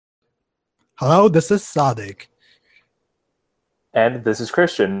Hello, this is Sadiq, And this is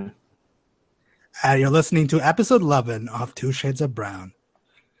Christian. and you're listening to episode 11 of Two Shades of Brown.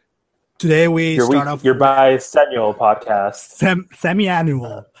 Today we start off Your with bicentennial podcast.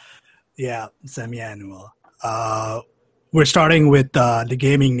 semi-annual. Yeah, semi-annual. We're starting with the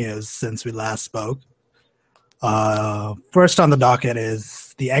gaming news since we last spoke. First on the docket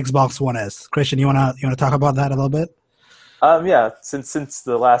is the Xbox One S. Christian, you wanna talk about that a little bit? Yeah, since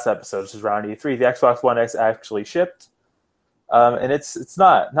the last episode, which is around E3, the Xbox One X actually shipped. And it's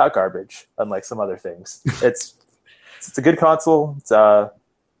not garbage, unlike some other things. It's a good console. It's a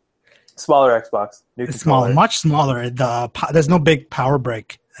smaller Xbox, new It's controller. smaller, much smaller. There's no big power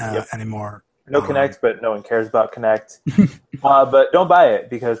brick Yep. anymore. No Kinect, but no one cares about Kinect. But don't buy it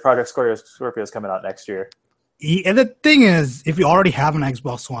because Project Scorpio is coming out next year. And the thing is, if you already have an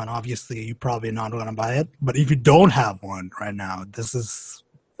Xbox One, obviously you're probably not going to buy it. But if you don't have one right now, this is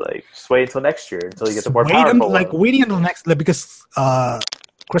Like, just wait until next year until you get the more wait powerful one. waiting until next because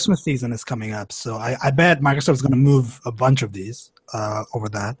Christmas season is coming up. So I bet Microsoft is going to move a bunch of these over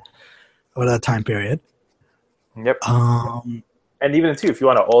that time period. Yep. Um, And even too, if you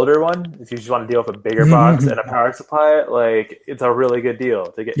want an older one, if you just want to deal with a bigger box and a power supply, like it's a really good deal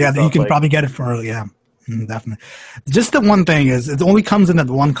to get. yeah, you yourself, can like, probably get it for definitely. Just the one thing is, it only comes in that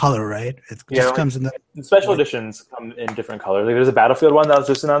one color, right? It just comes in that. special editions come in different colors. Like there's a Battlefield one that was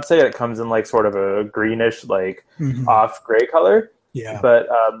just announced today. It comes in like sort of a greenish, like off gray color. Yeah, But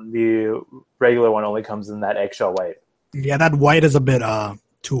the regular one only comes in that eggshell white. yeah, that white is a bit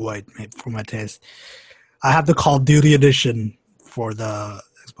too white for my taste. I have the Call of Duty edition for the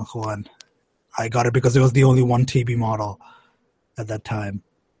Xbox One. I got it because it was the only 1 TB model at that time.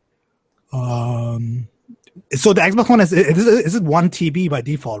 So the Xbox One is it 1 TB by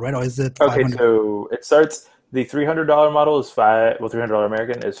default, right? Or is it 500? Okay, so it starts. The $300 model is $300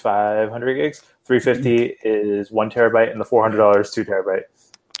 American is 500 gigs. 350 is 1 terabyte, and the $400 is 2 terabyte.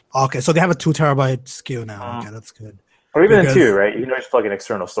 Okay, so they have a 2 terabyte SKU now. Okay, that's good. Or even Because- in 2, right? You can always plug in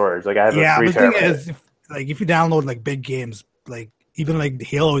external storage. Like I have a 3 the thing terabyte. is, if you download like big games, like even like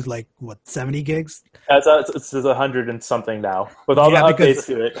Halo is like what 70 gigs. It's 100 and something now with all the because- updates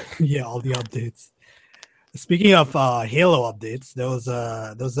to it. Yeah, all the updates. Speaking of Halo updates, there was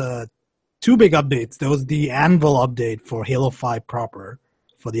two big updates. There was the Anvil update for Halo 5 proper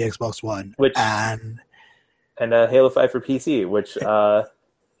for the Xbox One, And Halo 5 for PC, which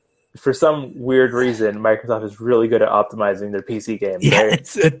for some weird reason Microsoft is really good at optimizing their PC games. yeah,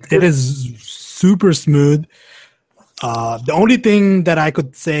 it is super smooth. The only thing that I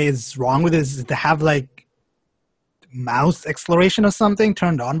could say is wrong with it is to have like mouse acceleration or something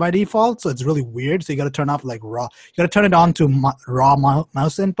turned on by default, so it's really weird. So you got to turn off like raw. You got to turn it on to raw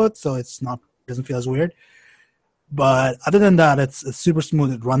mouse input, so doesn't feel as weird. But other than that, it's super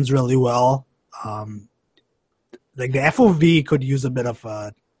smooth. It runs really well. Like the FOV could use a bit of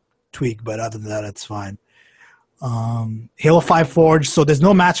a tweak, but other than that, it's fine. Halo 5 Forge, so there's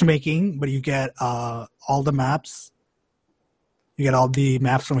no matchmaking, but you get all the maps. You get all the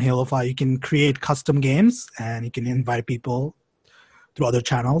maps from Halo 5. You can create custom games, and you can invite people through other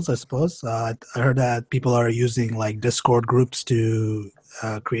channels, I suppose. I heard that people are using like Discord groups to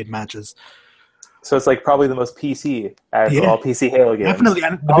create matches. So it's like probably the most PC out of all PC Halo games. Definitely.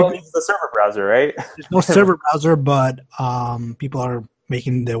 And All it needs is the server browser, right? there's no server browser, but people are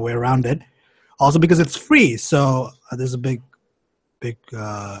making their way around it. Also because it's free, so there's a big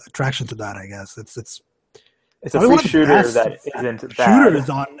attraction to that, I guess. It's a Probably one free of the shooter best that isn't bad. shooters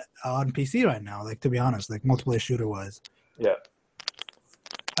on PC right now, like to be honest, like multiplayer shooter wise. Yeah.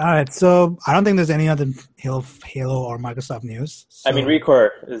 All right, so I don't think there's any other Halo or Microsoft news. So I mean, Recore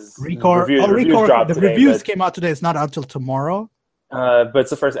is Recore. Reviews dropped the today, reviews came out today. It's not out till tomorrow. but it's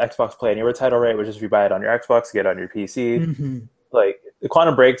the first Xbox Play Anywhere title, right? Which is if you buy it on your Xbox, you get it on your PC. Mm-hmm. Like the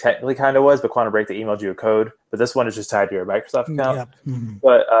Quantum Break technically kind of was, but Quantum Break they emailed you a code, but this one is just tied to your Microsoft account. Yep. Mm-hmm.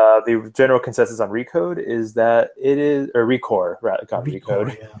 But the general consensus on Recode is that it is, or Recore, rather, not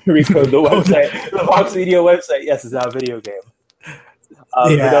Recode. Yeah. Recode, the website, the Vox Media website, yes, it's now a video game.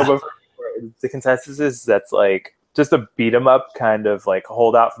 But the consensus is that's like just a beat 'em up kind of like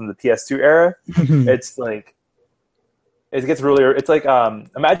holdout from the PS2 era. Mhm. It's like it gets really. It's like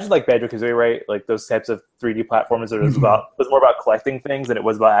imagine like Banjo-Kazooie, right? Like those types of 3D platformers that was more about collecting things than it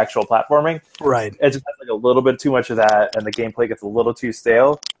was about actual platforming. Right. It just has like a little bit too much of that, and the gameplay gets a little too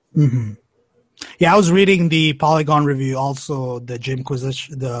stale. Mm-hmm. Yeah, I was reading the Polygon review, also the Jim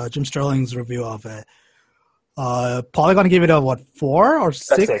Sterling's review of it. Polygon gave it a 4 or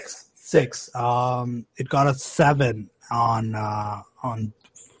 6? 6. It got a 7 on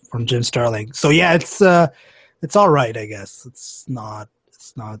from Jim Sterling. So yeah, it's all right, I guess. It's not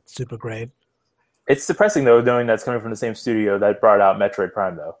super great. It's depressing though, knowing that's coming from the same studio that brought out Metroid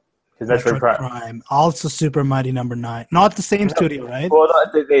Prime, though. Because Metroid Prime, also Super Mighty Number 9. Not the same studio, right? Well,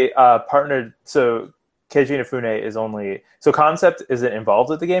 they partnered. So Keiji Inafune is only Concept isn't involved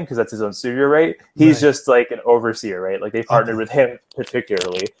with the game because that's his own studio, right? He's just like an overseer, right? Like they partnered with him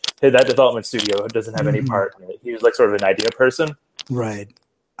particularly. That development studio doesn't have any part in it. He was like sort of an idea person, right?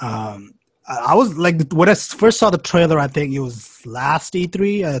 I was like, when I first saw the trailer, I think it was last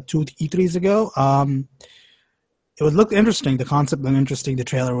E3, 2 E3s ago. It would look interesting. The concept looked interesting. The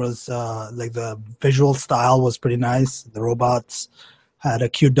trailer was like the visual style was pretty nice. The robots had a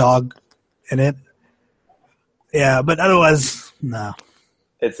cute dog in it. Yeah, but otherwise, no.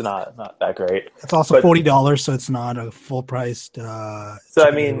 It's not that great. It's also $40, so it's not a full priced. So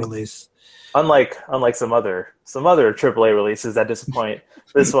I mean, release. Unlike some other AAA releases that disappoint,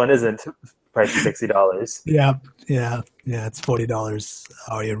 this one isn't priced at $60. Yeah, it's $40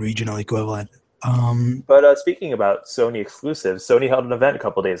 or your regional equivalent. But speaking about Sony exclusives, Sony held an event a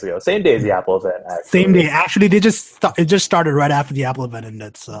couple days ago, same day as the Apple event. Actually. Same day, actually, it just started right after the Apple event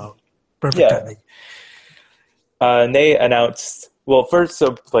ended, so perfect timing. And they announced. Well, first,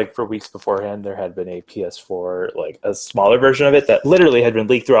 so like for weeks beforehand, there had been a PS4, like a smaller version of it that literally had been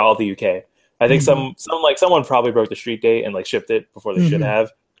leaked throughout all the UK. I think someone probably broke the street date and like shipped it before they should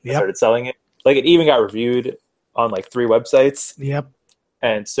have. Yep. Started selling it. Like it even got reviewed on like 3 websites. Yep.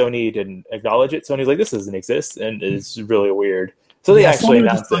 And Sony didn't acknowledge it. Sony's like, this doesn't exist, and it's really weird. So they actually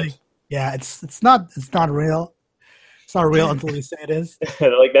announced it. Yeah, it's not real. It's not real until they say it is.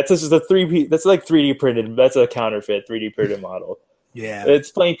 Like that's just a 3D. That's like 3D printed. That's a counterfeit 3D printed model. Yeah,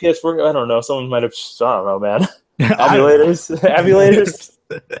 it's playing PS4. I don't know. Someone might have. I don't know, man. Emulators.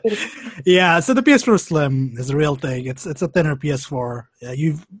 Yeah. So the PS4 Slim is a real thing. It's a thinner PS4.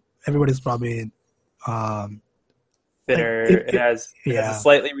 Yeah, everybody's probably. Thinner. It has a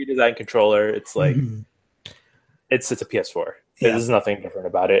slightly redesigned controller. It's like it's a PS4. There's nothing different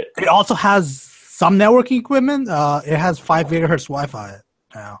about it. It also has some networking equipment. It has 5 gigahertz Wi-Fi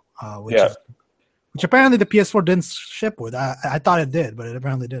now, which apparently the PS4 didn't ship with. I thought it did, but it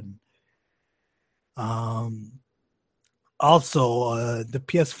apparently didn't. Also, the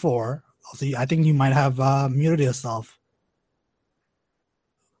PS4. Also, I think you might have muted yourself.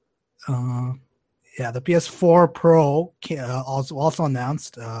 The PS4 Pro also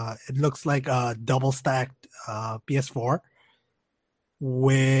announced. It looks like a double stacked PS4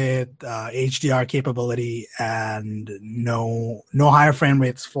 with HDR capability and no higher frame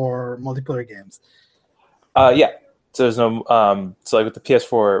rates for multiplayer games. So there's no so like with the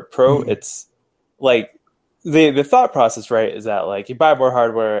PS4 Pro, it's like the thought process, right, is that like you buy more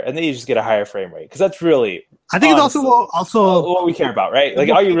hardware and then you just get a higher frame rate because that's really I think honestly, it's also what we care about, right? Like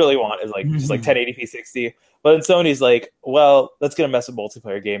all you really want is like just like 1080p 60. But then Sony's like, well, that's gonna mess with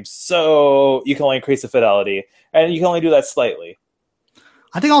multiplayer games, so you can only increase the fidelity, and you can only do that slightly.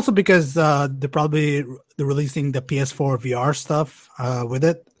 I think also because they're releasing the PS4 VR stuff with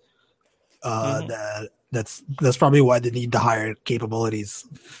it. That's probably why they need the higher capabilities.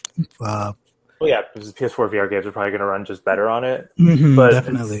 Well, yeah, because the PS4 VR games are probably going to run just better on it. But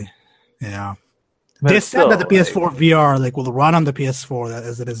definitely, yeah. They said that the PS4 VR will run on the PS4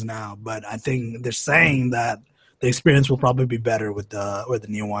 as it is now, but I think they're saying that the experience will probably be better with the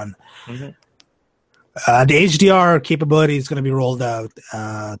new one. The HDR capability is going to be rolled out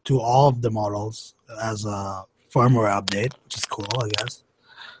to all of the models as a firmware update, which is cool, I guess.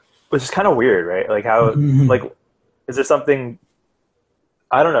 Which is kind of weird, right? Like how, is there something?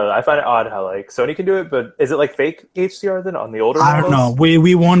 I don't know. I find it odd how Sony can do it, but is it like fake HDR then on the older models? I don't know.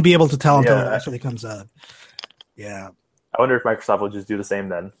 We won't be able to tell until it actually comes out. Yeah. I wonder if Microsoft will just do the same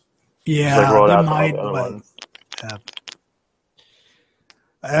then. Yeah, roll it they out might. To all the other ones.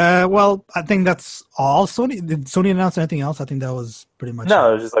 Well, I think that's all. Did Sony announce anything else? I think that was pretty much No,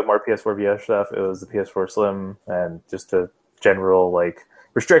 it was just more PS4 VR stuff. It was the PS4 Slim and just the general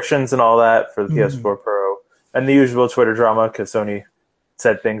restrictions and all that for the PS4 Pro and the usual Twitter drama because Sony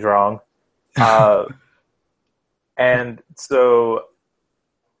said things wrong. And so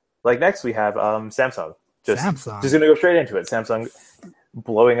next we have Samsung. Samsung. Just going to go straight into it. Samsung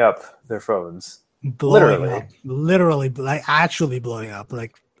blowing up their phones. Literally, actually blowing up.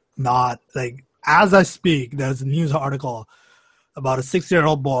 As I speak, there's a news article about a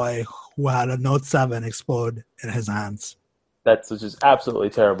 6-year-old boy who had a Note 7 explode in his hands. That's just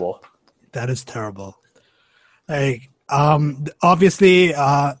absolutely terrible. That is terrible. Obviously,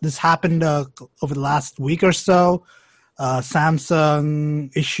 this happened over the last week or so. Samsung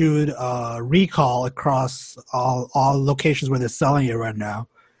issued a recall across all locations where they're selling it right now.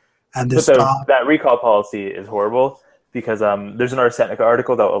 And that recall policy is horrible. because there's an Ars Technica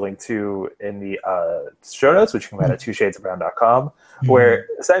article that we'll link to in the show notes, which you can find at twoshadesofbrown.com, where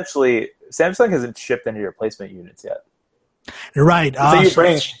essentially Samsung hasn't shipped any replacement units yet. Right.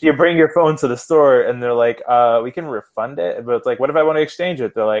 So you bring your phone to the store, and they're like, we can refund it, but it's like, what if I want to exchange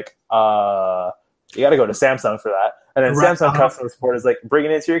it? They're like, you got to go to Samsung for that. And then Samsung customer support is like, bring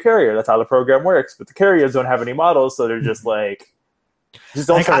it into your carrier. That's how the program works. But the carriers don't have any models, so they're just like, just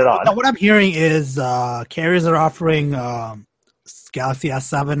don't turn it on. What I'm hearing is carriers are offering Galaxy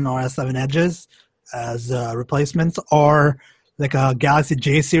S7 or S7 Edges as replacements, or like a Galaxy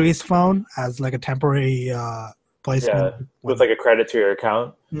J series phone as like a temporary placement. Yeah, with like a credit to your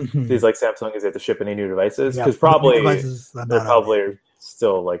account. These like Samsung is they have to ship any new devices because probably they're probably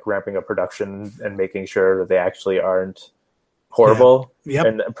still like ramping up production and making sure that they actually aren't horrible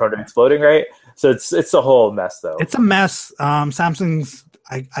and prone to exploding, right? So it's a whole mess though. It's a mess. Samsung's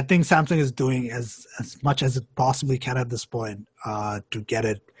I think Samsung is doing as much as it possibly can at this point to get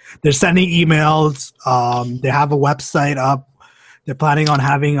it. They're sending emails. They have a website up. They're planning on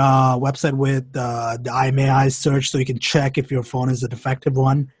having a website with the IMEI search so you can check if your phone is a defective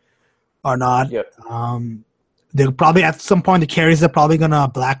one or not. Yep. They're probably at some point the carriers are probably gonna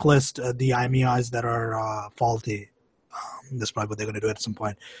blacklist the IMEIs that are faulty. That's probably what they're gonna do at some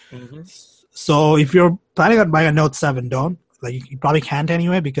point. So if you're planning on buying a Note 7, don't. Like you probably can't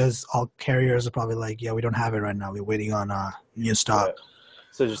anyway because all carriers are probably like, yeah, we don't have it right now. We're waiting on new stock. Yeah.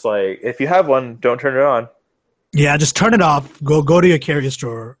 So just like if you have one, don't turn it on. Yeah, just turn it off. Go to your carrier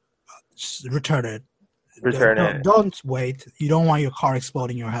store, just return it. Don't wait. You don't want your car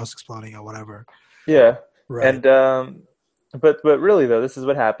exploding, your house exploding, or whatever. Yeah, right. And but really though, this is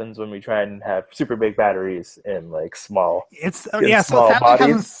what happens when we try and have super big batteries in like small. So Samsung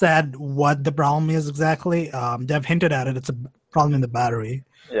hasn't said what the problem is exactly. They've hinted at it. It's a problem in the battery.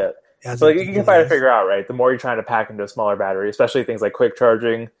 Yeah. So like, you can try to figure out, right? The more you're trying to pack into a smaller battery, especially things like quick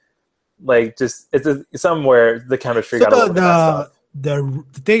charging. Like just somewhere the chemistry got a little bit messed up. The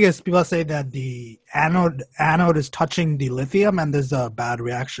thing is, people say that the anode is touching the lithium, and there's a bad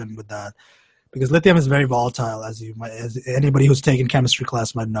reaction with that because lithium is very volatile, as anybody who's taken chemistry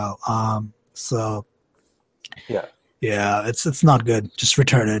class might know. So yeah, it's not good. Just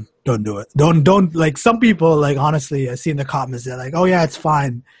return it. Don't do it. Don't like some people. Like honestly, I see in the comments they're like, oh yeah, it's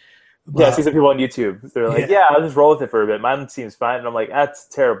fine. But, I see some people on YouTube. They're like, yeah, I'll just roll with it for a bit. Mine seems fine. And I'm like, that's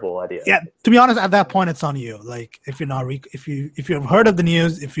a terrible idea. Yeah, to be honest, at that point, it's on you. Like, if you're not, if you've heard of the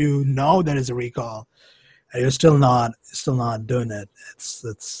news, if you know there is a recall, and you're still not doing it,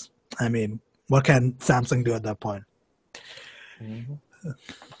 it's. I mean, what can Samsung do at that point?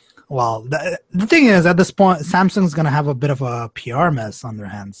 Well, the thing is, at this point, Samsung's going to have a bit of a PR mess on their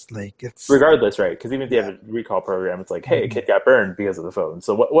hands. Like it's regardless, right? Because even if they have a recall program, it's like, hey, a kid got burned because of the phone.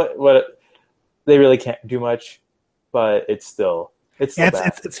 So what? They really can't do much, but it's still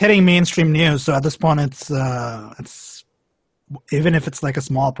bad. It's hitting mainstream news. So at this point, it's even if it's like a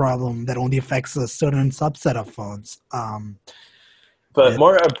small problem that only affects a certain subset of phones. But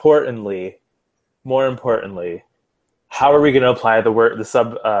more importantly, how are we going to apply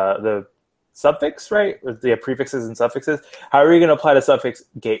the suffix, right? Or the prefixes and suffixes. How are we going to apply the suffix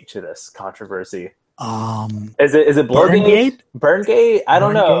gate to this controversy? Is it Blowgate? Burngate? I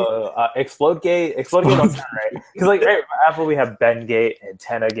don't know. Explodegate? Explodegate don't sound right. Because like right, Apple, we have Bendgate,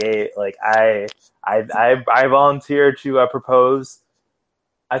 AntennaGate. Like I volunteer to propose.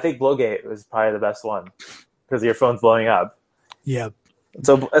 I think Blowgate was probably the best one because your phone's blowing up. Yeah.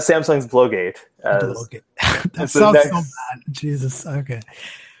 So Samsung's Blowgate. Blowgate. That sounds so bad. Jesus. Okay.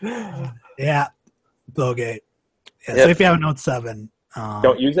 Yeah. Blowgate. Yeah, yep. So if you have a Note 7,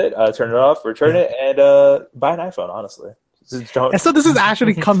 don't use it. Turn it off. Return it, and buy an iPhone. Honestly. And so this is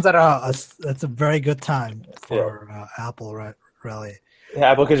actually comes at that's a very good time for Apple, right? Really.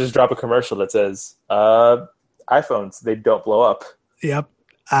 Yeah, Apple could just drop a commercial that says iPhones, they don't blow up. Yep.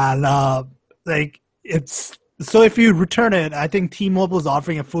 And it's. So if you return it, I think T-Mobile is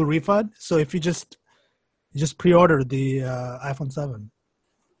offering a full refund. So if you just pre-order the iPhone 7.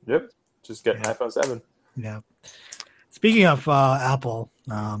 Yep, just get an iPhone 7. Yeah. Speaking of Apple,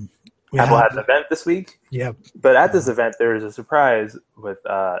 Apple had an event this week. Yep. But at this event, there was a surprise with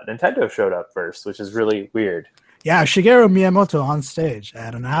Nintendo showed up first, which is really weird. Yeah, Shigeru Miyamoto on stage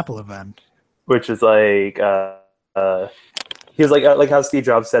at an Apple event. Which is like... he was like how Steve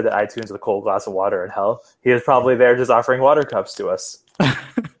Jobs said that iTunes is a cold glass of water in hell. He was probably there just offering water cups to us.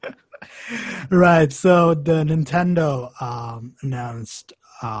 Right. So the Nintendo announced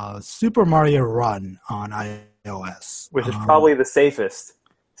Super Mario Run on iOS, which is probably the safest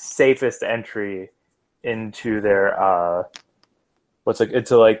entry into their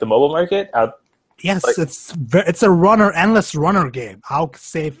into like the mobile market Yes, Like, it's a endless runner game. How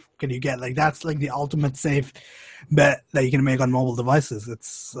safe can you get? Like that's like the ultimate safe bet that you can make on mobile devices.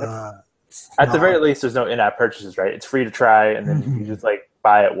 It's at the not. very least, there's no in-app purchases, right? It's free to try, and then you can Mhm. just like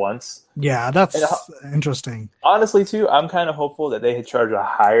buy it once. Yeah, And that's interesting. honestly, too, I'm kind of hopeful that they charge a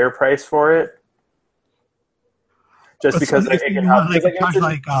higher price for it, just So because like, if it can you help. want Because like like charge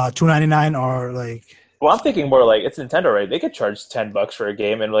like $2.99 or like well, I'm thinking more like it's Nintendo, right? They could charge $10 for a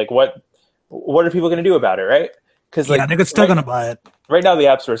game, and like what are people going to do about it, right? Because yeah, like they're still gonna buy it. right now the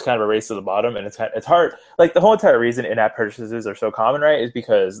App Store is kind of a race to the bottom, and it's hard. Like the whole entire reason in-app purchases are so common, right, is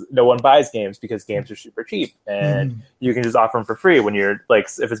because no one buys games because games are super cheap, and Mhm. you can just offer them for free when you're like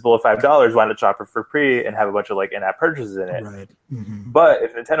if it's below $5, why not shop for free and have a bunch of like in-app purchases in it? Right. Hmm. But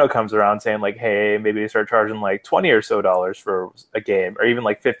if Nintendo comes around saying like, hey, maybe they start charging like 20 or so dollars for a game, or even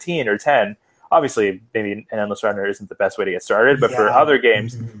like 15 or 10. Obviously, maybe an endless runner isn't the best way to get started, but for Yeah. other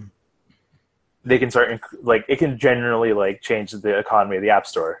games, Mhm. they can start like it can generally like change the economy of the App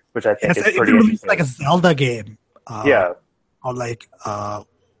Store, which I think Yes, is if pretty you release like interesting. a Zelda game, Yeah, or like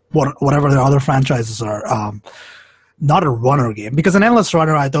whatever the other franchises are, not a runner game, because an endless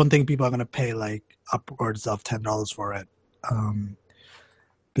runner, I don't think people are gonna pay like upwards of $10 for it, um,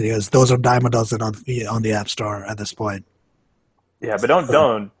 because those are dime a dozen on the App Store at this point. yeah, but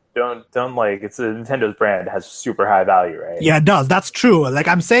don't like it's a Nintendo's brand has super high value, right? Yeah, it does. That's true. Like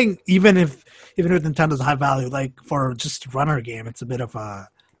I'm saying, even with Nintendo's high value, like for just runner game, it's a bit of a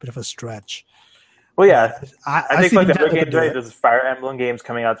stretch. Well, But yeah, I I think see like the other Nintendo could games, do right? it. There's Fire Emblem games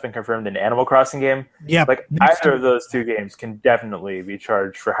coming out that's been confirmed, an Animal Crossing game. Yep. Like Next either of to those two games can definitely be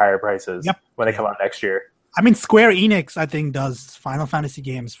charged for higher prices Yep. when they Yeah. come out next year. I mean, Square Enix, I think, does Final Fantasy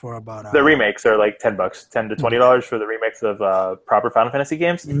games for about The remakes are like $10, $10 to $20 for the remakes of proper Final Fantasy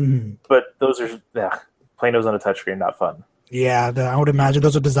games. Mhm. But those are plain nose on a touchscreen, not fun. Yeah, I would imagine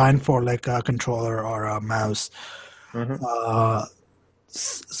those are designed for like a controller or a mouse. Hmm. Uh,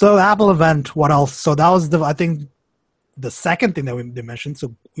 so the Apple event, what else? So that was I think the second thing that they mentioned.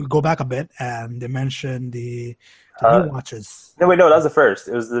 So we go back a bit, and they mentioned the new watches. No, wait, no, that was the first.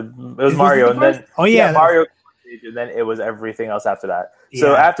 It was Was it Mario, the and first? then Oh yeah, Mario, and then it was everything else after that.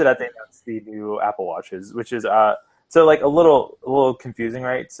 So yeah. after that, they announced the new Apple Watches, which is so like a little confusing,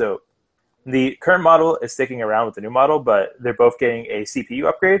 right? So the current model is sticking around with the new model, but they're both getting a CPU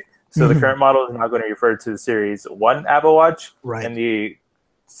upgrade. So the Mhm. current model is now going to refer to the Series 1 Apple Watch, Right. and the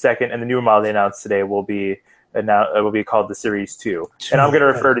newer model they announced today will be called the Series 2. And I'm going to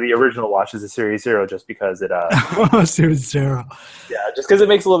refer to the original watch as the Series 0 just because it Series 0. just because it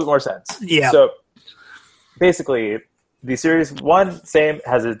makes a little bit more sense. Yeah. So basically, the Series 1 same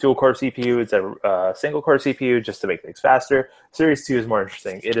has a dual core CPU. It's a single core CPU just to make things faster. Series 2 is more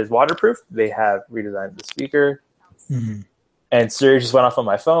interesting. It is waterproof. They have redesigned the speaker. Mhm. And Siri just went off on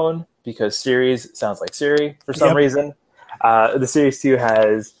my phone because Siri's sounds like Siri for some Yep. reason. The Series 2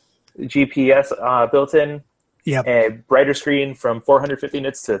 has GPS built in, Yep. a brighter screen from 450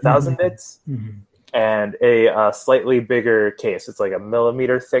 nits to 1000 nits, Mhm. and a slightly bigger case. It's like a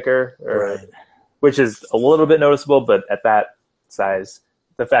millimeter thicker, Right. which is a little bit noticeable, but at that size,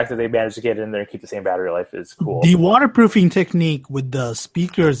 the fact that they managed to get it in there and keep the same battery life is cool. The waterproofing technique with the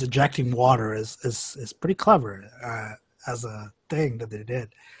speakers ejecting water is pretty clever as a thing that they did.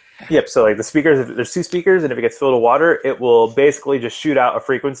 Yep, so like the speakers, there's two speakers, and if it gets filled with water, it will basically just shoot out a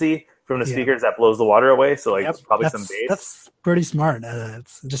frequency from the Yeah. speakers that blows the water away. So like Yep. it's probably some bass. That's pretty smart.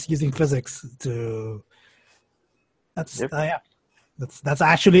 It's just using physics to. That's Yep. yeah. That's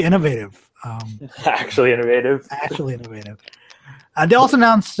actually innovative. Actually innovative. Actually innovative. They also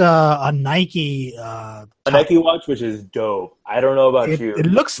announced a Nike. A Nike watch, which is dope. I don't know about you. It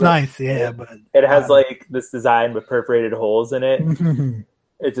looks but nice, yeah, but it has like this design with perforated holes in it.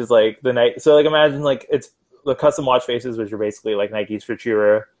 It's just like the Nike. So like imagine like it's the custom watch faces, which are basically like Nike's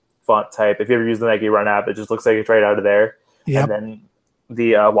Futura font type. If you ever use the Nike Run app, it just looks like it's right out of there. Yep. And then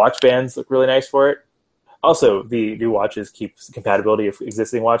the watch bands look really nice for it. Also, the new watches keep compatibility of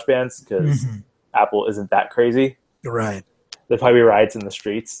existing watch bands because Apple isn't that crazy. Right. There'd probably be riots in the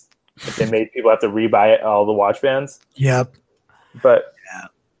streets if they made people have to rebuy all the watch bands. Yep. But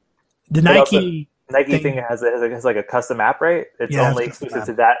The Nike Nike thing has like a custom app, right? It's Yeah, only it's custom exclusive app.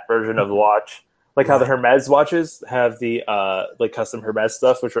 to that version of the watch. Like how the Right. Hermes watches have the like custom Hermes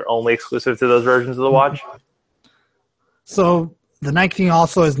stuff, which are only exclusive to those versions of the watch. So the Nike thing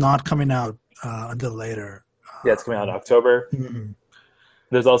also is not coming out until later. Yeah, it's coming out in October. Mhm.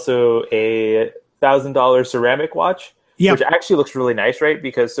 There's also a $1,000 ceramic watch, Yep. which actually looks really nice, right?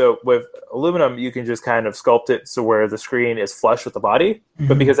 Because so with aluminum, you can just kind of sculpt it so where the screen is flush with the body.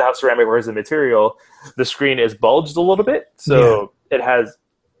 But Mhm. because of how ceramic works as a material, the screen is bulged a little bit. So it has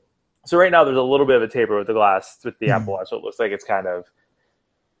So right now there's a little bit of a taper with the glass with the Apple Watch. So it looks like it's kind of,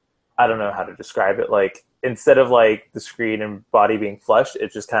 I don't know how to describe it. Like instead of like the screen and body being flushed,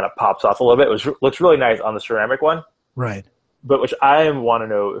 it just kind of pops off a little bit, which looks really nice on the ceramic one. Right. But which I want to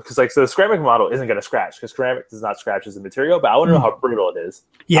know, because like, so the ceramic model isn't going to scratch, because ceramic does not scratch as a material, but I want to know how brittle it is.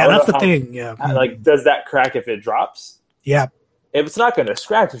 Yeah, that's the thing. Yeah. Like, does that crack if it drops? Yeah. It's not going to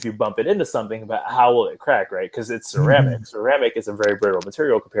scratch if you bump it into something, but how will it crack, right? Because it's ceramic. Ceramic is a very brittle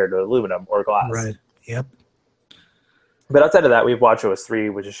material compared to aluminum or glass. Right. Yep. But outside of that, we have WatchOS 3,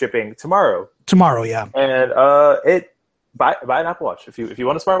 which is shipping tomorrow. Tomorrow, yeah. And buy an Apple Watch. If you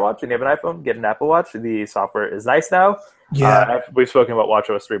want a smartwatch and you have an iPhone, get an Apple Watch. The software is nice now. Yeah. We've spoken about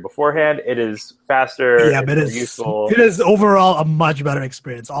WatchOS 3 beforehand. It is faster. Yeah, but it's useful. It is overall a much better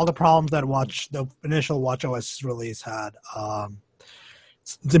experience. All the problems that the initial WatchOS release had,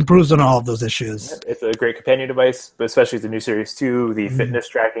 it improves on all of those issues. It's a great companion device, but especially the new Series 2, the fitness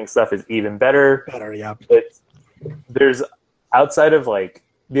tracking stuff is even better. Better, yeah. But there's, outside of like,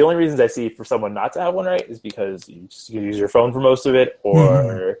 the only reasons I see for someone not to have one, right, is because you use your phone for most of it,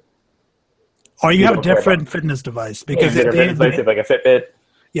 or you have a different fitness device because they have like a Fitbit.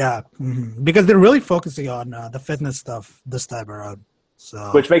 Yeah, because they're really focusing on the fitness stuff this time around.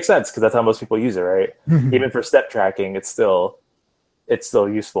 So, which makes sense because that's how most people use it, right? Even for step tracking, it's still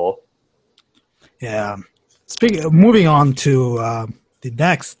useful. Yeah. Moving on to the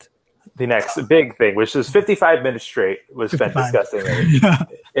next big thing, which is 55 minutes straight, was spent discussing it. Yeah.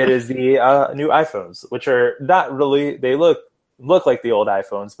 It is the new iPhones, which are not really, they look like the old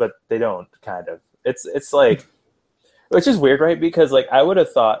iPhones, but they don't, kind of. It's like, which is weird, right? Because like I would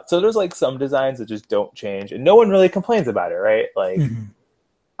have thought, so there's like some designs that just don't change, and no one really complains about it, right? Like,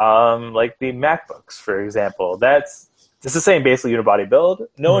 like the MacBooks, for example, it's the same basically unibody build.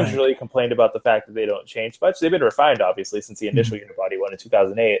 No one's really complained about the fact that they don't change much. They've been refined, obviously, since the initial unibody one in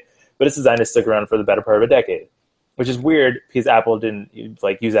 2008. But it's designed to stick around for the better part of a decade, which is weird because Apple didn't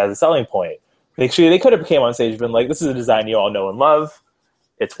like use it as a selling point. Actually, they could have came on stage and been like, "This is a design you all know and love.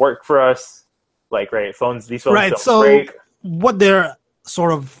 It's worked for us." Like, right, these phones don't break. What they're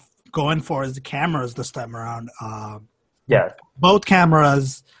sort of going for is the cameras this time around. Both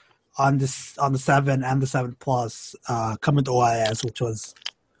cameras on the 7 and the 7 Plus come with OIS, which was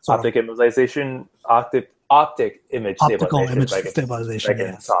optic image stabilization.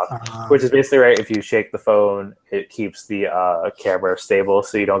 Yes. Which is basically right. If you shake the phone, it keeps the camera stable,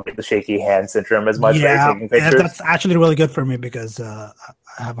 so you don't get the shaky hand syndrome as much. Yeah, taking pictures. That's actually really good for me because I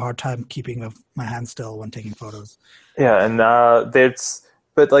have a hard time keeping my hand still when taking photos. Yeah, and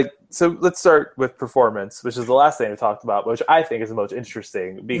so let's start with performance, which is the last thing we talked about, which I think is the most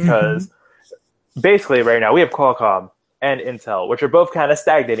interesting because basically right now we have Qualcomm and Intel, which are both kind of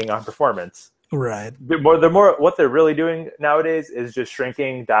stagnating on performance. Right. What they're really doing nowadays is just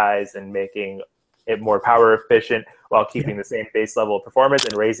shrinking dies and making it more power efficient while keeping the same base level of performance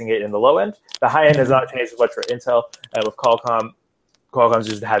and raising it in the low end. The high end has not changed as much for Intel, and with Qualcomm's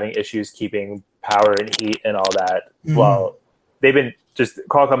just having issues keeping power and heat and all that. Well,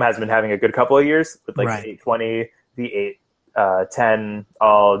 Qualcomm has been having a good couple of years with like the 820, the 810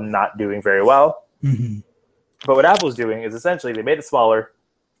 all not doing very well. But what Apple's doing is essentially they made it smaller,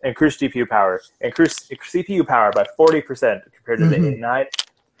 increased GPU power, increased CPU power by 40% compared to the 8.9,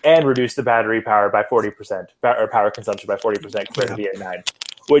 and reduced the battery power by 40%, or power consumption by 40% compared to the 8.9,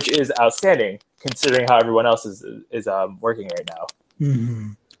 which is outstanding considering how everyone else is working right now.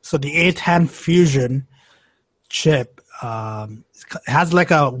 So the 810 Fusion chip has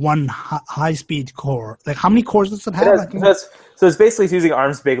like a one high-speed core. Like how many cores does it have? So it's basically using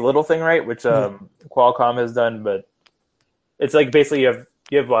ARM's big little thing, right? Which Qualcomm has done, but it's like basically you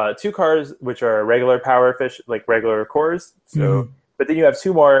have 2 cores which are regular power efficient, like regular cores. So, but then you have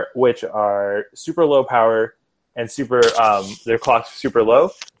 2 more which are super low power and their clock's super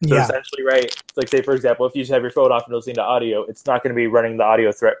low. So essentially, right? Like say for example, if you just have your phone off and listening to audio, it's not going to be running the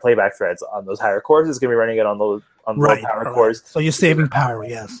audio playback threads on those higher cores. It's going to be running it on low power cores. So you're saving power,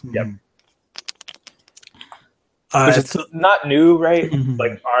 yes. Yep. Which is not new, right?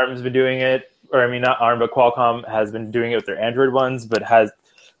 Like ARM's been doing it. Or I mean, not ARM, but Qualcomm has been doing it with their Android ones, but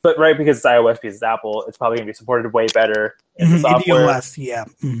right because it's iOS, because it's Apple, it's probably going to be supported way better in the software. In the OS, yeah.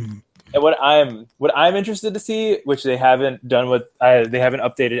 And what I'm interested to see, which they haven't done they haven't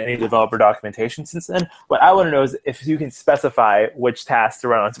updated any developer documentation since then. What I want to know is if you can specify which tasks to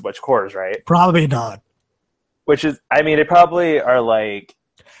run onto which cores, right? Probably not. Which is, I mean, they probably are like.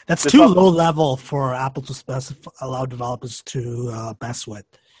 That's too low level for Apple to allow developers to mess with.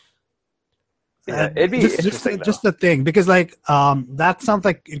 Yeah, it'd be interesting. Just the thing, because like that sounds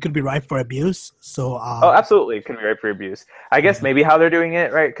like it could be ripe for abuse. So oh, absolutely, it can be ripe for abuse. I guess maybe how they're doing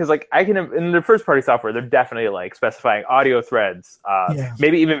it, right? Because like I can in the first party software, they're definitely like specifying audio threads,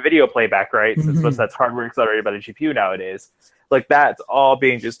 maybe even video playback, right? Since most that's hardware accelerated by the GPU nowadays. Like that's all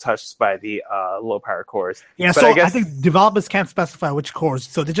being just touched by the low power cores. Yeah, but so I think developers can't specify which cores,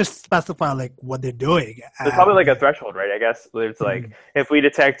 so they just specify like what they're doing. There's probably like a threshold, right? I guess it's like if we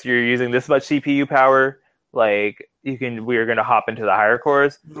detect you're using this much CPU power, like we're gonna hop into the higher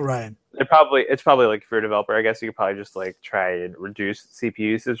cores. Right. It's probably like if you're a developer, I guess you could probably just like try and reduce CPU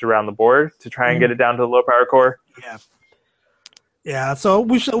usage around the board to try and get it down to the low power core. Yeah. Yeah, so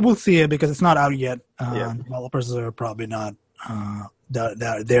we'll see it because it's not out yet. Developers are probably not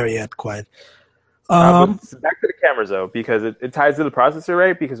there yet quite. Back to the cameras though, because it ties to the processor,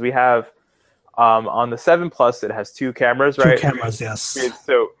 right? Because we have on the 7 Plus, it has 2 cameras, right? 2 cameras, yes.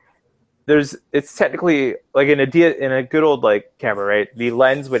 So it's technically like in a good old like camera, right? The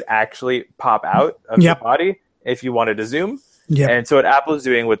lens would actually pop out of the body if you wanted to zoom. Yeah. And so what Apple is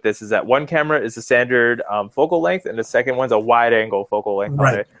doing with this is that one camera is the standard focal length, and the second one's a wide angle focal length.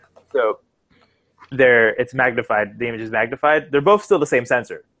 Right. On it. So it's magnified. The image is magnified. They're both still the same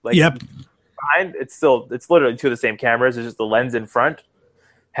sensor. Like behind, it's literally 2 of the same cameras. It's just the lens in front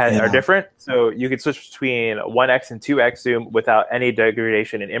are different. So you can switch between 1x and 2x zoom without any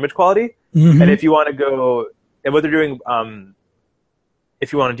degradation in image quality. And if you want to go, and what they're doing,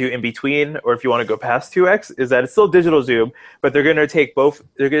 if you want to do in between, or if you want to go past 2x, is that it's still digital zoom, but they're going to take both.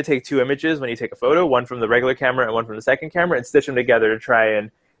 They're going to take 2 images when you take a photo, one from the regular camera and one from the second camera, and stitch them together to try and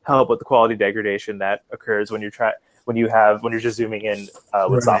help with the quality degradation that occurs when you're just zooming in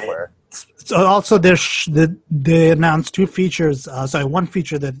with software. So also they announced 2 features. One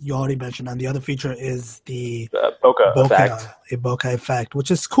feature that you already mentioned, and the other feature is the bokeh effect. A bokeh effect,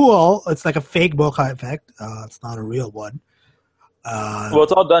 which is cool. It's like a fake bokeh effect. It's not a real one. Well,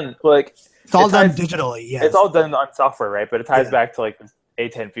 it's all done done digitally. Yes, it's all done on software, right? But it ties back to like the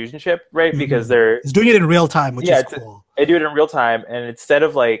A10 Fusion chip, right? Because it's doing it in real time, which is cool. They do it in real time, and instead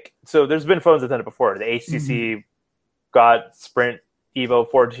of so there's been phones that done it before. The HTC got Sprint Evo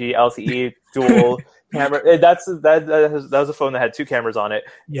 4G LTE dual camera. That was a phone that had 2 cameras on it.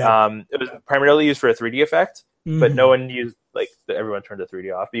 Yeah. It was primarily used for a 3D effect, but no one used everyone turned the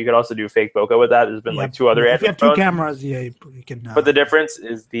 3D off. But you could also do fake bokeh with that. There's been 2 other. If you have 2 cameras, you can. But the difference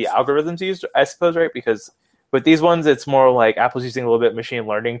is the algorithms used, I suppose, right? Because with these ones, it's more like Apple's using a little bit of machine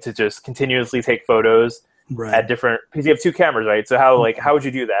learning to just continuously take photos at different. Because you have 2 cameras, right? So how would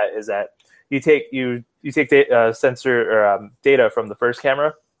you do that? Is that you take sensor or data from the first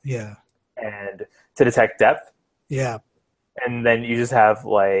camera, and to detect depth, and then you just have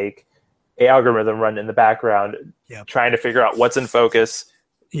like a algorithm run in the background, trying to figure out what's in focus,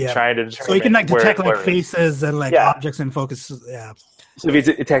 trying to so you can detect faces and objects in focus. So if you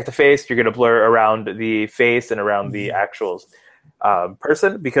detect the face, you're going to blur around the face and around the actual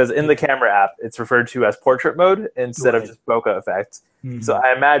person, because in the camera app, it's referred to as portrait mode instead of just bokeh effect. So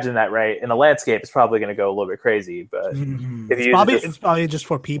I imagine that, right, in a landscape, it's probably going to go a little bit crazy. But if it's probably just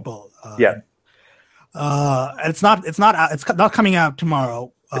for people. It's not coming out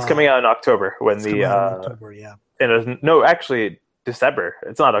tomorrow. It's coming out in October actually December.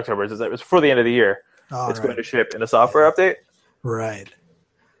 It's not October. It's before the end of the year. It's going to ship in a software update. Right.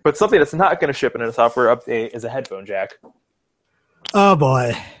 But something that's not going to ship in a software update is a headphone jack. Oh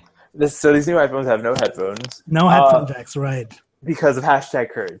boy. So these new iPhones have no headphones. No headphone jacks, right? Because of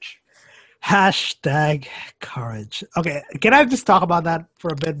 #courage. #courage. Okay, can I just talk about that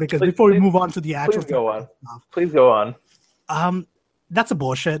for a bit? Because before we move on to the actual Please go on. That's a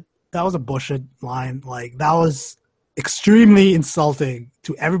bullshit. That was a bullshit line. Like, that was extremely insulting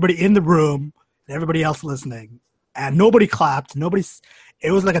to everybody in the room and everybody else listening. And nobody clapped.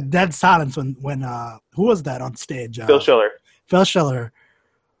 It was like a dead silence when who was that on stage? Phil Schiller. Phil Schiller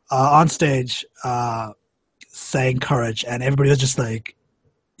on stage saying courage, and everybody was just like,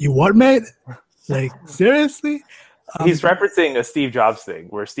 "You what, mate? Like, seriously?" He's referencing a Steve Jobs thing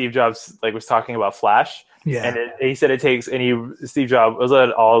where Steve Jobs was talking about Flash. Yeah. And he said Steve Jobs was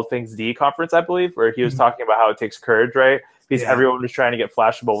at All Things D conference, I believe, where he was talking about how it takes courage, right? Because everyone was trying to get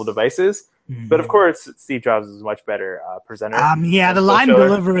Flash mobile devices. But of course, Steve Jobs is a much better presenter. The line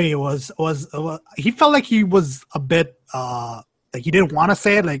delivery was he felt like he was a bit like he didn't want to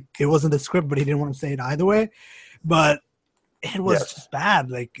say it, like it wasn't the script, but he didn't want to say it either way. But it was just bad.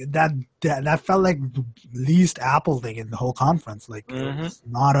 Like that felt like the least Apple thing in the whole conference. Like it's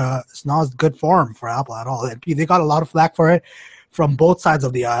not a good forum for Apple at all. They got a lot of flack for it from both sides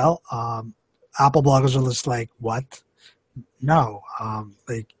of the aisle. Apple bloggers are just like, what? No,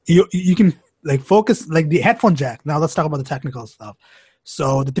 like you can like focus like the headphone jack. Now let's talk about the technical stuff.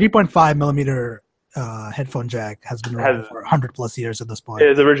 So the 3.5 millimeter headphone jack has been around for 100 plus years at this point. It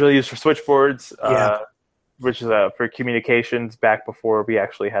was originally used for switchboards, which is for communications back before we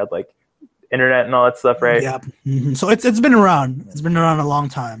actually had like internet and all that stuff, right? Yeah. Mm-hmm. So it's been around. It's been around a long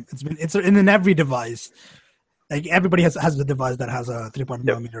time. It's in every device. Like everybody has the device that has a 3.5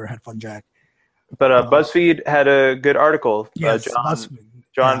 millimeter headphone jack. But BuzzFeed had a good article. Yes,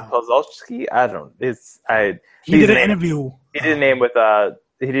 John Pawlowski. I don't. He did an interview. He did a name with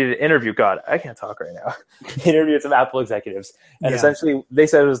He did an interview. God, I can't talk right now. He interviewed some Apple executives, and essentially they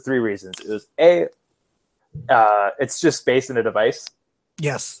said it was 3 reasons. It was it's just space in a device.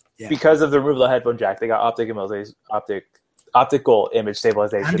 Yes. Yeah. Because of the removal of the headphone jack, they got optical image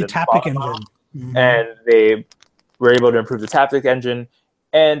stabilization and the Taptic engine, and they were able to improve the Taptic engine,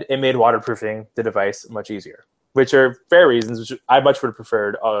 and it made waterproofing the device much easier. Which are fair reasons, which I much would have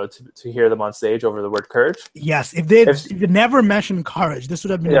preferred to hear them on stage over the word courage. Yes, if they never mentioned courage, this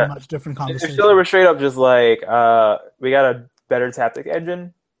would have been a much different conversation. If Schiller was straight up just like, we got a better Taptic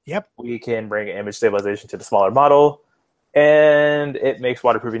engine. Yep. We can bring image stabilization to the smaller model, and it makes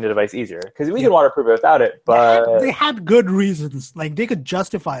waterproofing the device easier. Because we can waterproof it without it, but... They had good reasons. Like, they could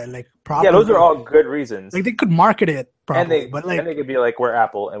justify it, like, properly. Yeah, those are all good reasons. Like, they could market it properly. And they could be like, we're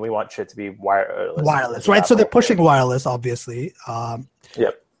Apple, and we want shit to be wireless. Right? Apple. So they're pushing wireless, obviously.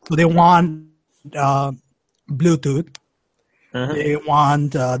 Yep. So they want Bluetooth. Mm-hmm. They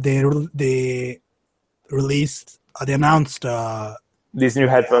want... they announced... these new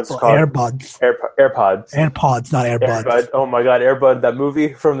headphones called AirPods. AirPods, not Airbuds. Airbud. Oh my God, Airbud, that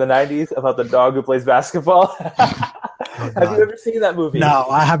movie from the 90s about the dog who plays basketball. Have you ever seen that movie? No,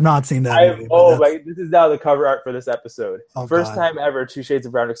 I have not seen that movie. This is now the cover art for this episode. First time ever, 2 Shades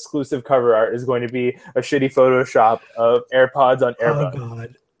of Brown exclusive cover art is going to be a shitty Photoshop of AirPods on Airbud. Oh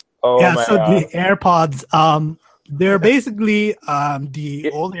God. Oh yeah, my so God. The AirPods, they're basically the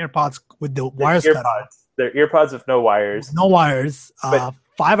old AirPods with the wires cut out. They're earpods with no wires. No wires.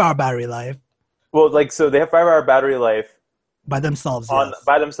 5-hour battery life. Well, so they have 5-hour battery life by themselves.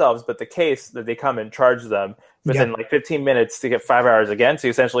 By themselves, but the case that they come and charge them within 15 minutes to get 5 hours again. So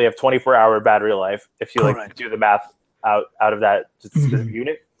you essentially have 24-hour battery life if you do the math out of that specific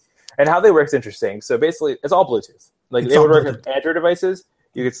unit. And how they work is interesting. So basically, it's all Bluetooth. Like they would work with Android devices.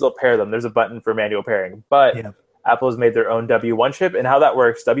 You could still pair them. There's a button for manual pairing, but Apple has made their own W1 chip, and how that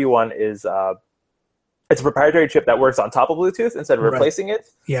works. W1 is it's a proprietary chip that works on top of Bluetooth instead of replacing it.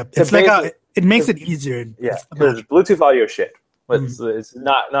 Yeah, it's like it makes it easier. Yeah, because Bluetooth audio is shit. It's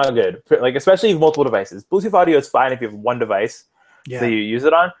not good. Like especially if you have multiple devices. Bluetooth audio is fine if you have one device that you use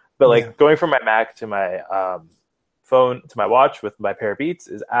it on. But going from my Mac to my phone to my watch with my pair of Beats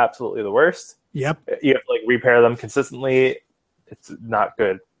is absolutely the worst. Yep. You have to repair them consistently. It's not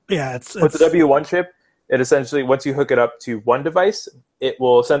good. Yeah, with the W1 chip. It essentially, once you hook it up to one device, it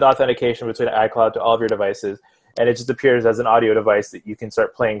will send authentication between iCloud to all of your devices, and it just appears as an audio device that you can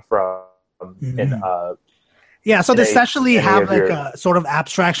start playing from. So they essentially have a sort of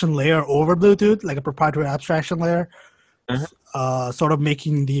abstraction layer over Bluetooth, like a proprietary abstraction layer, sort of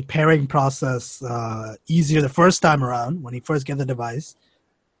making the pairing process easier the first time around when you first get the device.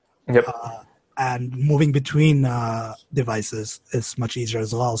 Yep. And moving between devices is much easier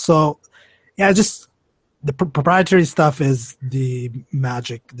as well. So, the proprietary stuff is the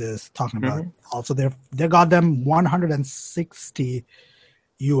magic this talking about. Also, they got them $160,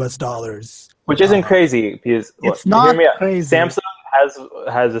 which isn't crazy because it's not crazy. Samsung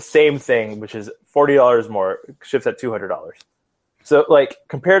has the same thing, which is $40 more, ships at $200. So,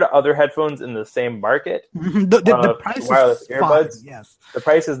 compared to other headphones in the same market, the price wireless earbuds, the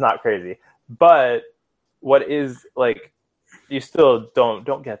price is not crazy. But what is you still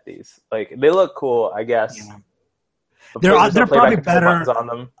don't get these. They look cool, I guess. Yeah. They're probably better on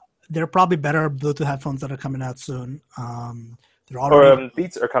them. They're probably better Bluetooth headphones that are coming out soon.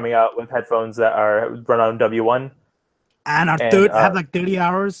 Beats are coming out with headphones that are run on W1 and have 30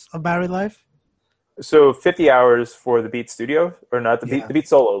 hours of battery life. So 50 hours for the Beats Studio, or not the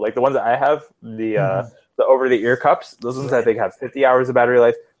Beats Solo, the ones that I have, the over the ear cups. Those ones I think have 50 hours of battery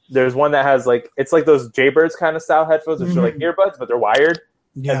life. There's one that has it's like those Jaybirds kind of style headphones, which are like earbuds, but they're wired.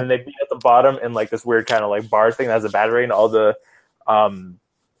 Yeah. And then they beat at the bottom in this weird kind of bar thing that has a battery and all the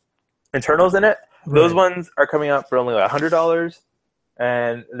internals in it. Right. Those ones are coming out for only $100.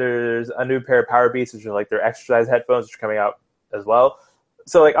 And there's a new pair of Power Beats, which are their exercise headphones, which are coming out as well.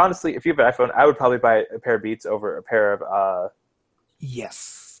 So honestly, if you have an iPhone, I would probably buy a pair of Beats over a pair of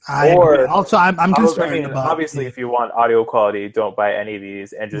Yes. Also, I'm concerned about. Obviously, if you want audio quality, don't buy any of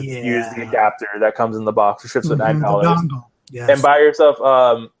these and just use the adapter that comes in the box. It ships with $9. Yes. And buy yourself,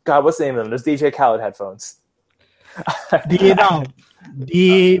 God, what's the name of them? Those DJ Khaled headphones. The B&O.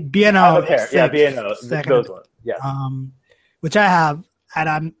 Yeah, B&O. Those ones. Yeah. Which I have, and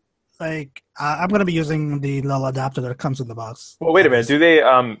I'm like, I'm gonna be using the little adapter that comes in the box. Well, wait a minute. Do they?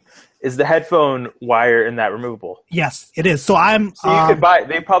 Is the headphone wire in that removable? Yes, it is. So you could buy.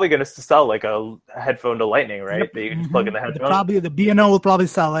 They're probably going to sell like a headphone to Lightning, right? Yep. That you can just plug in the headphone. Probably the B&O will probably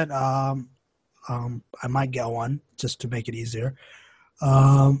sell it. I might get one just to make it easier.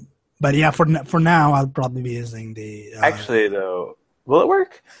 But yeah, for now, I'll probably be using the. Actually, though, will it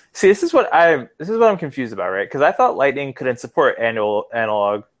work? See, this is what I'm confused about, right? Because I thought Lightning couldn't support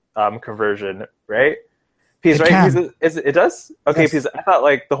analog conversion, right? Because it does? Okay, yes. Because I thought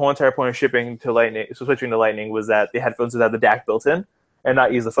like the whole entire point of switching to Lightning was that the headphones would have the DAC built in and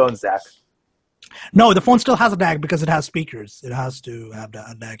not use the phone's DAC. No, the phone still has a DAC because it has speakers. It has to have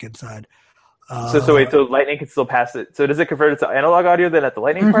a DAC inside. So Lightning can still pass it. So does it convert it to analog audio then at the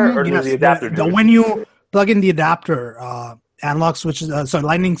Lightning part, or does the adapter do it? When you plug in the adapter, analog switches.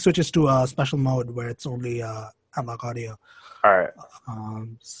 Lightning switches to a special mode where it's only analog audio. All right.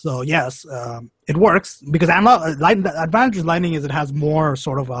 So yes, it works because the advantage of Lightning is it has more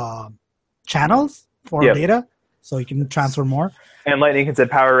sort of channels for data, so you can transfer more. And Lightning can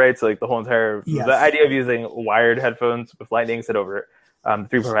set power rates, like the whole entire. Yes. The idea of using wired headphones with Lightning set over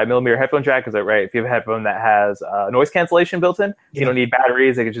 3.5 millimeter headphone jack is that right? If you have a headphone that has noise cancellation built in, you don't need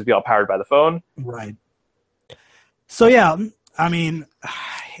batteries; they can just be all powered by the phone. Right. So yeah, I mean,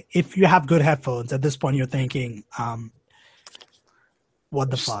 if you have good headphones at this point, you're thinking. What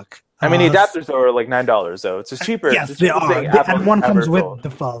the fuck? I mean, the adapters are like $9, though. It's just cheaper. Yes, they are. And one comes with the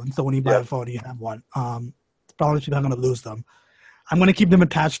phone. So when you buy a phone, you have one. Probably not going to lose them. I'm going to keep them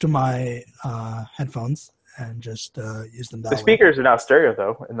attached to my headphones and just use them that way. The speakers are now stereo,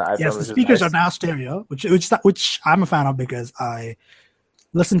 though, in the iPhone. Yes, the speakers are now stereo, which I'm a fan of because I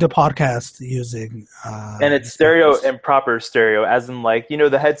listen to podcasts using... and it's stereo and proper stereo, as in, like,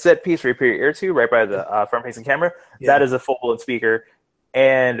 the headset piece where you put your ear to, right by the front-facing camera. Yeah. That is a full-blown speaker.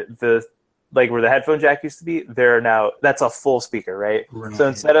 And where the headphone jack used to be, that's a full speaker, right? So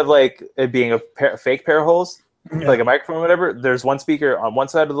instead of like it being a fake pair of holes, like a microphone or whatever, there's one speaker on one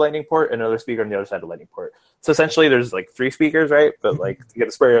side of the Lightning port and another speaker on the other side of the Lightning port. So essentially there's like 3 speakers, right? But like to get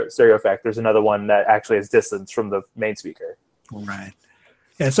a stereo effect, there's another one that actually has distance from the main speaker. Right.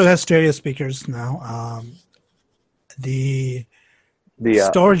 Yeah, so it has stereo speakers now. The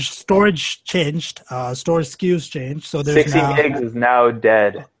storage changed. Storage SKUs changed. So there's 16 gigs is now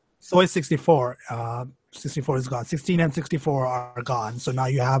dead. So it's 64. 64 is gone. 16 and 64 are gone. So now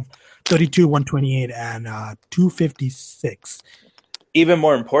you have 32, 128, and 256. Even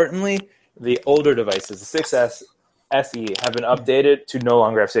more importantly, the older devices, the 6S, SE, have been updated to no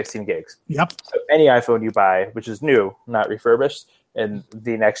longer have 16 gigs. Yep. So any iPhone you buy, which is new, not refurbished, and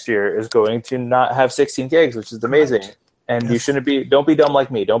the next year is going to not have 16 gigs, which is amazing. Correct. And you don't be dumb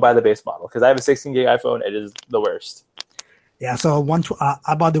like me. Don't buy the base model because I have a 16 gig iPhone. It is the worst. Yeah, so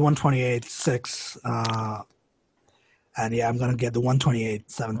I bought the 128.6, and yeah, I'm gonna get the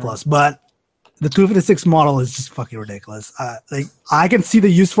 128.7 Plus. But the 256 model is just fucking ridiculous. Like I can see the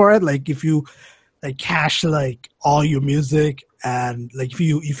use for it. Like if you like cache like all your music and like if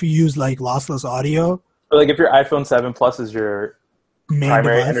you use like lossless audio. Or like if your iPhone 7 Plus is your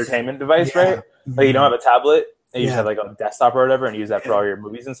primary entertainment device, right? Like you don't have a tablet. And you just have like a desktop or whatever and use that for all your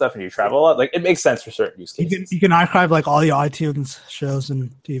movies and stuff and you travel a lot. Like it makes sense for certain use cases. You can archive like all your iTunes shows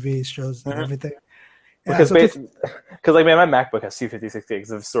and TV shows and everything. Yeah, because like man, my MacBook has 256 gigs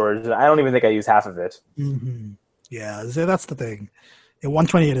of storage and I don't even think I use half of it. Mm-hmm. Yeah, so that's the thing.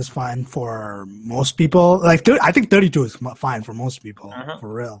 128 is fine for most people. Like I think 32 is fine for most people,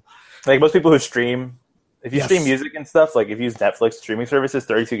 for real. Like most people who stream, if you stream music and stuff, like if you use Netflix streaming services,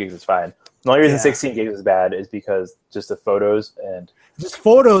 32 gigs is fine. The only reason 16 gigs is bad is because just the photos and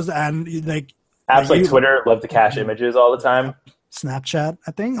like apps like Twitter love to cache images all the time. Snapchat,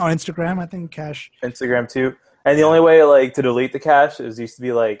 I think, or Instagram, I think cache. Instagram too. And the only way like to delete the cache is used to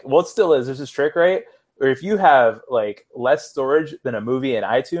be like, well, it still is. There's this trick, right? Or if you have like less storage than a movie in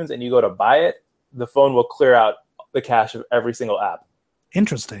iTunes and you go to buy it, the phone will clear out the cache of every single app.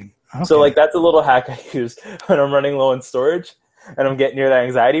 Interesting. Okay. So like that's a little hack I use when I'm running low on storage. And I'm getting near that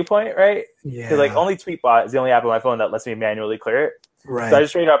anxiety point, right? Yeah. Because like only Tweetbot is the only app on my phone that lets me manually clear it. Right. So I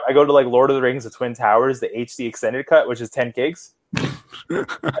just straight up, I go to like Lord of the Rings, The Twin Towers, the HD extended cut, which is 10 gigs. And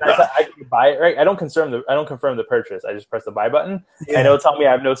I can buy it, right? I don't confirm the purchase. I just press the buy button, and it'll tell me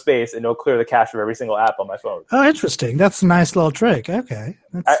I have no space, and it'll clear the cache of every single app on my phone. Oh, interesting. That's a nice little trick. Okay.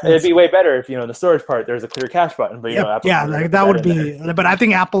 It'd be way better if in the storage part there's a clear cache button, but Apple like that would be. But I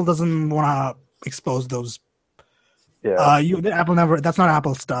think Apple doesn't want to expose those Yeah. Apple never. That's not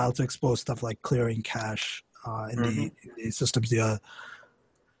Apple's style to expose stuff like clearing cache in Mm-hmm. the systems. Yeah.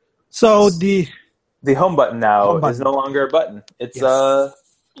 So the The home button now home is no button. longer a button. Yes,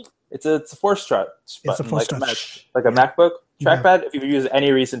 It's a force touch it's a button, force like a Mac, touch. like a Yeah. MacBook Yeah. trackpad. If you use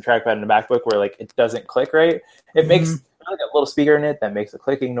any recent trackpad in a MacBook where like it doesn't click right, it makes like a little speaker in it that makes a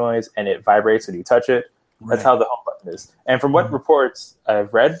clicking noise and it vibrates when you touch it. That's Right. how the home button is. And from what reports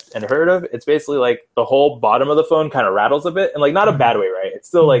I've read and heard of, it's basically like the whole bottom of the phone kind of rattles a bit, and like not a bad way, right? It's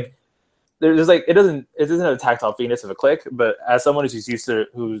still like there's like it doesn't have a tactile feelness of a click, but as someone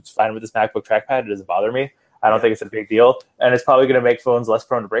who's fine with this MacBook trackpad, it doesn't bother me. I don't think it's a big deal, and it's probably going to make phones less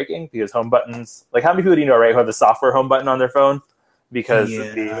prone to breaking because home buttons. Like, how many people do you know, right, who have the software home button on their phone because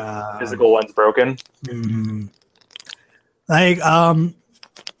the physical one's broken? Mm-hmm. I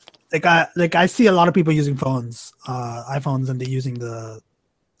see a lot of people using iPhones, and they're using the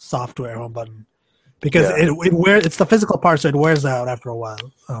software home button because it's the physical part, so it wears out after a while.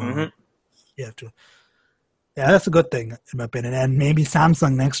 You have to. Yeah, that's a good thing in my opinion. And maybe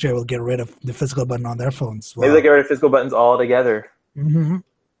Samsung next year will get rid of the physical button on their phones. Maybe they get rid of physical buttons altogether. Mm-hmm.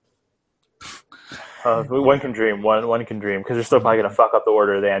 One can dream. One can dream because they're still probably going to fuck up the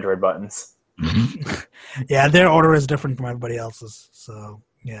order of the Android buttons. Yeah, their order is different from everybody else's. So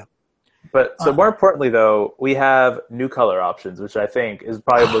yeah. But so more importantly, though, we have new color options, which I think is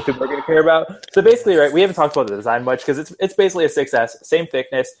probably what people are going to care about. So basically, right, we haven't talked about the design much because it's basically a 6S, same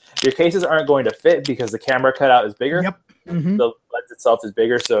thickness. Your cases aren't going to fit because the camera cutout is bigger. Yep. Mm-hmm. The lens itself is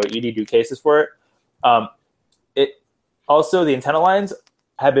bigger, so you need new cases for it. Also, the antenna lines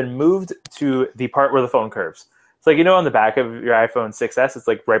have been moved to the part where the phone curves. It's like, on the back of your iPhone 6S, it's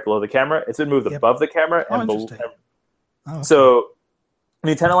like right below the camera. It's been moved above the camera and below. Okay. So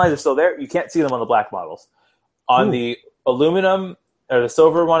the antenna lines are still there. You can't see them on the black models. On the aluminum, or the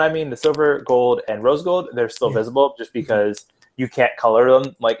silver one, the silver, gold, and rose gold, they're still visible just because you can't color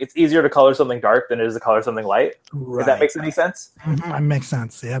them. Like, it's easier to color something dark than it is to color something light. Right. If that makes any sense. Mm-hmm. That makes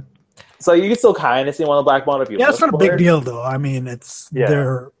sense, yep. So you can still kind of see them on the black model if you look it's not a for big it. deal, though.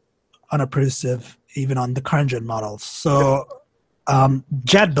 They're unobtrusive even on the current gen models. So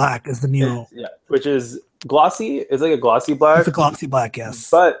jet black is the new... which is glossy. It's like a glossy black. It's a glossy black, yes.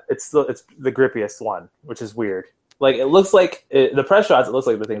 But it's the grippiest one, which is weird. Like, it looks like the press shots, it looks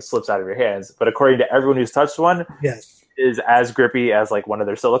like the thing slips out of your hands. But according to everyone who's touched one, is as grippy as like one of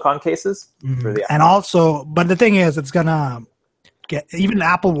their silicone cases. And also, but the thing is, it's gonna get. Even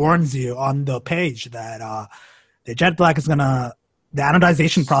Apple warns you on the page that the jet black is gonna. The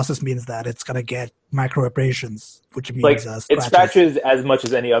anodization process means that it's gonna get micro abrasions, which means like scratches. It scratches as much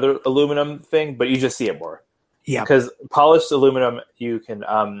as any other aluminum thing, but you just see it more. Yeah, because polished aluminum, you can,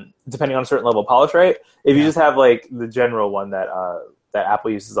 depending on a certain level of polish, right? If you just have like the general one that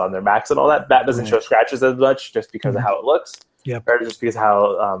Apple uses on their Macs and all that doesn't show scratches as much just because of how it looks, or just because of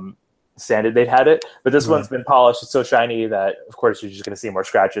how sanded they'd had it. But this one's been polished; it's so shiny that, of course, you're just going to see more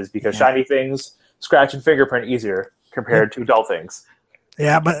scratches because shiny things scratch and fingerprint easier compared to dull things.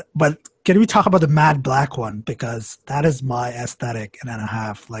 Yeah, but can we talk about the matte black one, because that is my aesthetic and a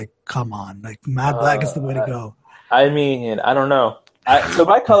half. Like, come on, like matte black is the way to go. I don't know. So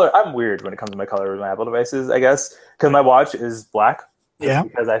my color, I'm weird when it comes to my color with my Apple devices, I guess, because my watch is black. Yeah.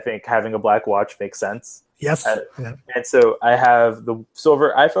 Because I think having a black watch makes sense. Yes. And so I have the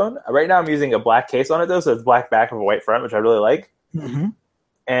silver iPhone. Right now I'm using a black case on it, though, so it's black back with a white front, which I really like. Mm-hmm.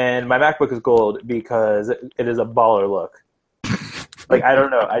 And my MacBook is gold because it is a baller look. Like, I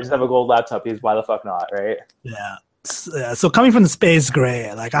don't know. I just have a gold laptop because why the fuck not, right? Yeah. So coming from the space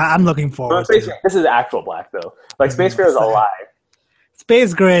gray, like I'm looking forward to it. This is actual black, though. Like, space gray is a lie.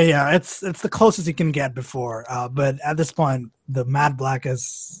 Space gray, yeah, it's the closest you can get before. But at this point, the matte black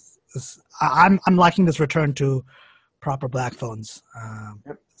is I'm liking this return to proper black phones.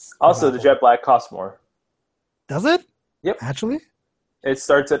 Also, the jet black costs more. Does it? Yep. Actually? It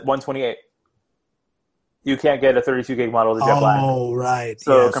starts at $128. You can't get a 32 gig model of the jet black. Oh, right.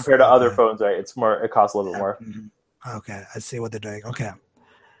 So compared to other phones, right, it's more. It costs a little bit more. Okay, I see what they're doing. Okay.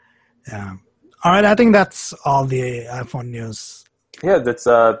 Yeah. All right, I think that's all the iPhone news. Yeah, that's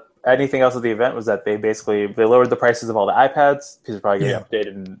anything else at the event was that they lowered the prices of all the iPads. These are probably going to be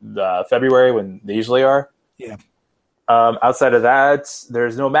updated in February when they usually are. Yeah. Outside of that,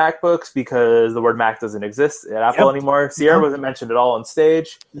 there's no MacBooks because the word Mac doesn't exist at Apple anymore. Sierra wasn't mentioned at all on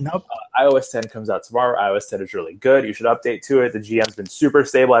stage. Nope. iOS 10 comes out tomorrow. iOS 10 is really good. You should update to it. The GM's been super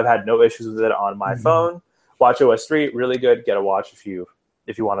stable. I've had no issues with it on my phone. WatchOS 3, really good. Get a watch if you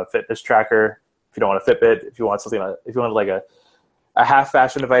want a fitness tracker. If you don't want a Fitbit, if you want something, if you want like a half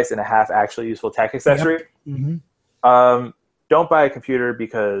fashion device and a half actually useful tech accessory. Don't buy a computer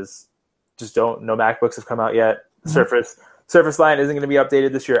because no MacBooks have come out yet. Surface Line isn't going to be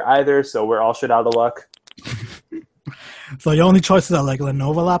updated this year either, so we're all shit out of luck. So your only choices are like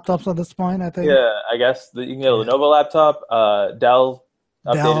Lenovo laptops at this point, I think. Yeah, I guess you can get a Lenovo laptop. Dell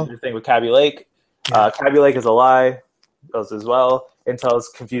updated their thing with Kaby Lake. Kaby Lake is a lie, as well. Intel's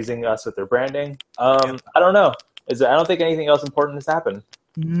confusing us with their branding. I don't know. I don't think anything else important has happened.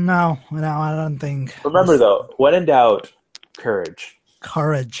 No, I don't think. Remember though, when in doubt, courage.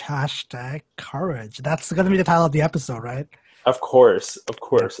 Courage. Hashtag courage. That's going to be the title of the episode, right? Of course.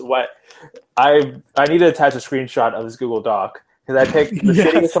 What I need to attach a screenshot of this Google Doc because I picked the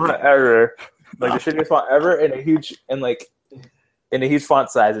shittiest font ever, like the shittiest font ever, in a huge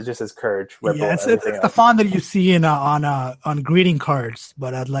font size. It just says courage. Yeah, it's the font that you see on greeting cards,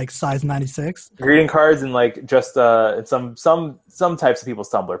 but at like size 96. Greeting cards and like just some types of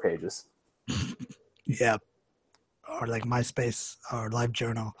people's Tumblr pages. Yeah, or like MySpace or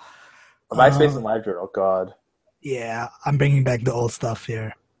LiveJournal. MySpace and LiveJournal. God. Yeah, I'm bringing back the old stuff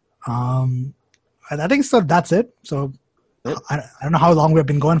here. And I think so. That's it. So I don't know how long we've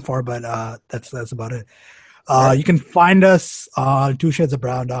been going for, but that's about it. You can find us on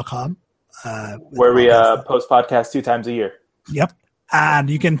twoshadesoфbrown.com. Where we post podcasts 2 times a year. Yep. And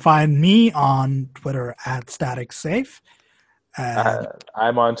you can find me on Twitter at StaticSafe.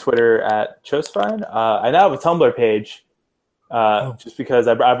 I'm on Twitter at Chosfine. I now have a Tumblr page just because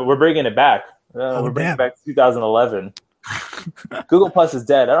we're bringing it back. We're bringing it back to 2011. Google Plus is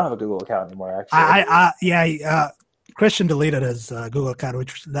dead. I don't have a Google account anymore, actually. Christian deleted his Google account,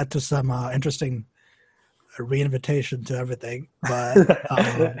 which led to some interesting reinvitation to everything.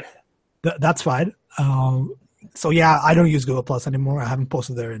 But that's fine. So, I don't use Google Plus anymore. I haven't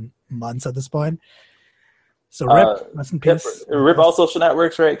posted there in months at this point. So, RIP, rest in peace. RIP all social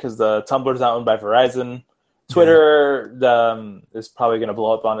networks, right? Because the Tumblr's now owned by Verizon. Twitter is probably going to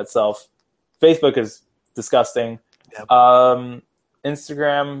blow up on itself. Facebook is disgusting. Yep.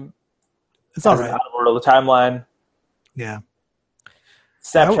 Instagram, it's all right. Out of the timeline. Yeah.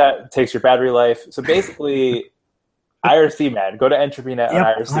 Snapchat takes your battery life. So basically, IRC, man. Go to EntropyNet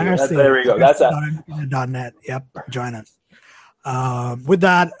on IRC. There we go. That's .net. Yep. Join us. With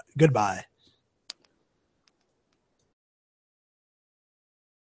that, goodbye.